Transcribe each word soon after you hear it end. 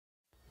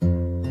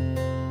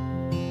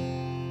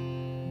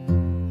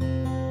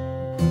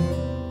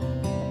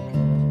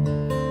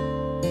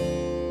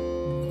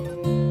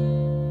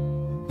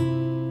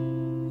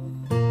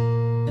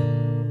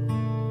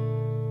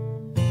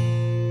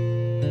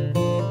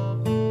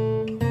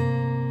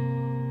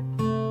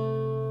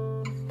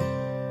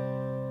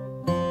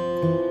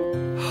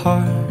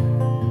heart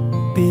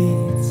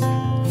beats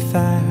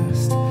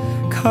fast,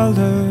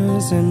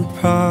 colors and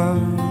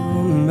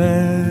promises.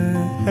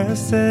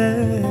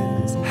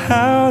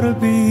 How to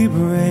be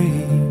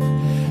brave,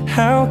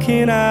 how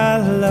can I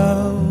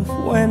love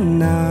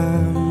when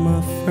I'm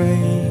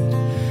afraid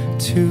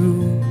to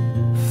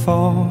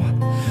fall?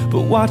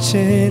 But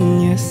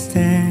watching you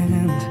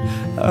stand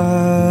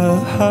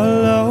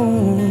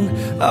alone,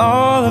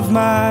 all of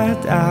my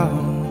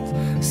doubt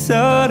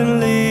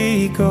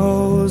suddenly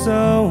goes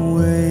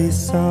away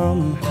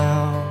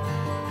somehow.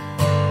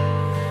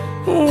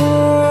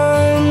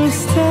 One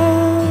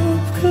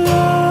step closer.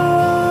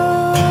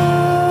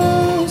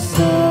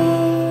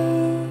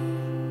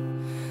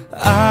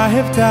 I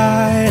have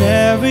died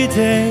every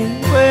day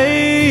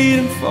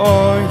waiting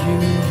for you.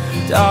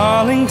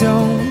 Darling,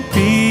 don't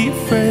be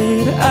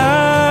afraid.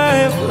 I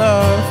have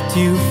loved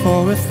you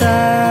for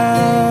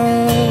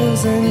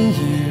 1,000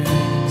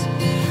 years.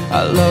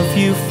 I love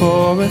you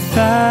for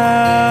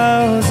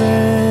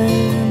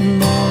 1,000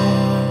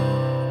 more.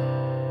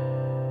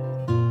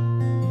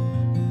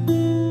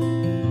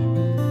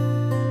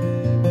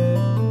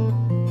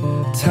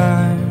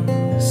 Time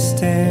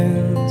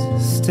stands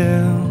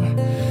still,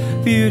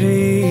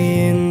 beauty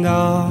in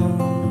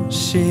all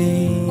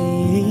she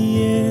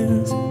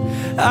is.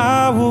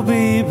 I will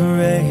be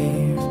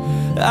brave,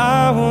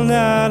 I will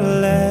not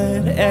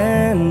let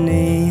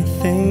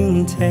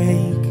anything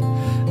take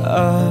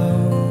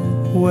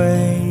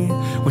away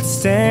what's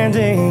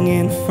standing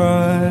in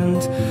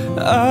front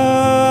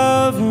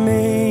of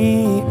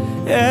me.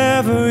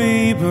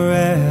 Every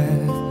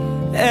breath,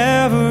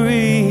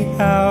 every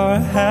hour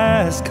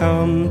has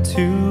come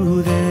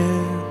to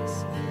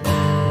this.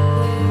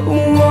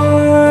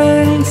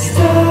 One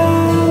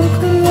step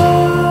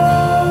closer.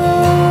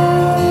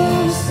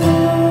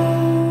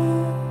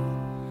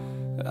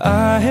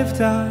 I have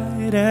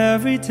died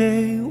every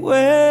day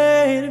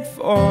waiting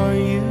for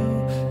you.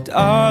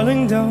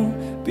 Darling,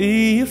 don't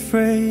be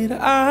afraid.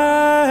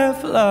 I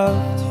have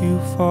loved you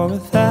for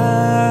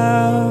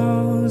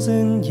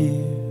 1,000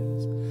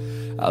 years.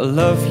 I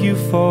love you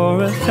for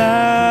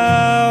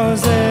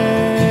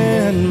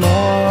 1,000 more.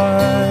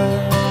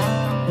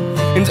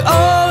 And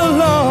all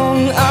along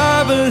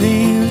I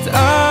believed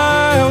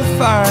I'll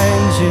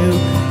find you,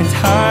 and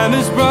time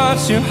has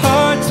brought your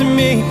heart to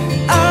me.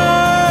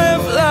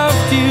 I've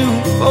loved you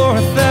for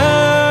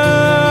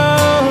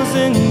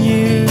 1,000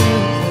 years.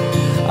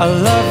 I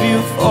love you